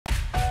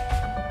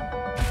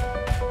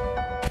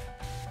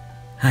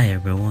Hi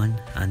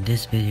everyone, on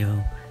this video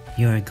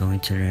you are going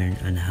to learn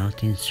on how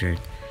to insert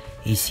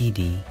a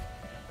CD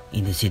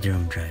in the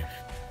CD-ROM drive.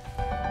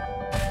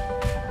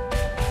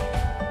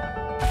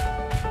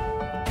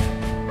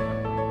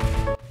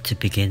 To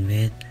begin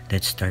with,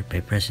 let's start by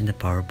pressing the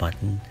power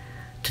button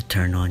to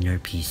turn on your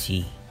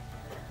PC.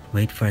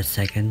 Wait for a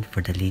second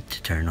for the lead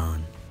to turn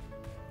on.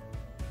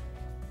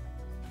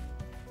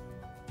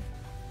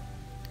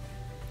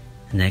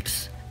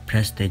 Next,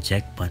 press the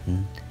eject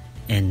button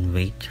and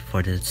wait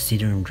for the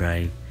CD-ROM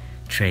drive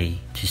tray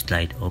to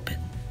slide open.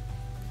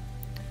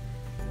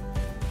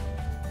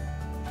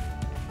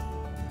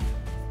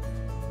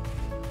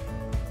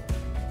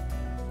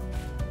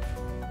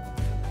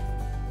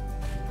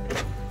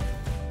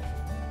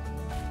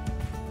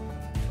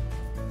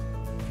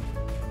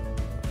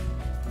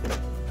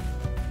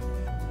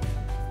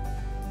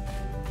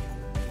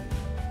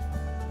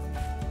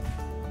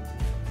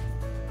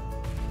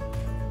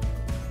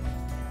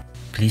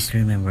 Please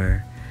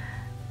remember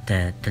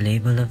that the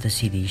label of the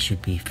CD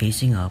should be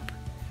facing up,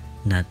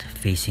 not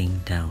facing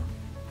down.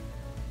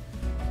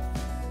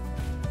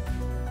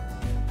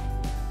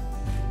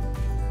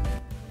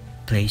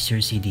 Place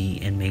your CD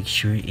and make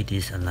sure it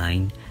is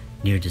aligned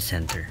near the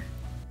center.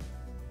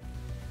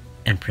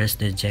 And press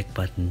the eject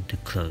button to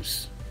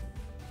close.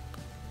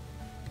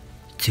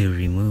 To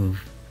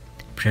remove,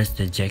 press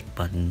the eject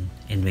button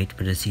and wait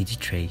for the CD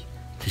tray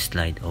to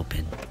slide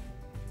open.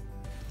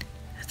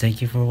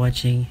 Thank you for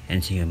watching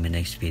and see you in my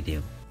next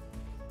video.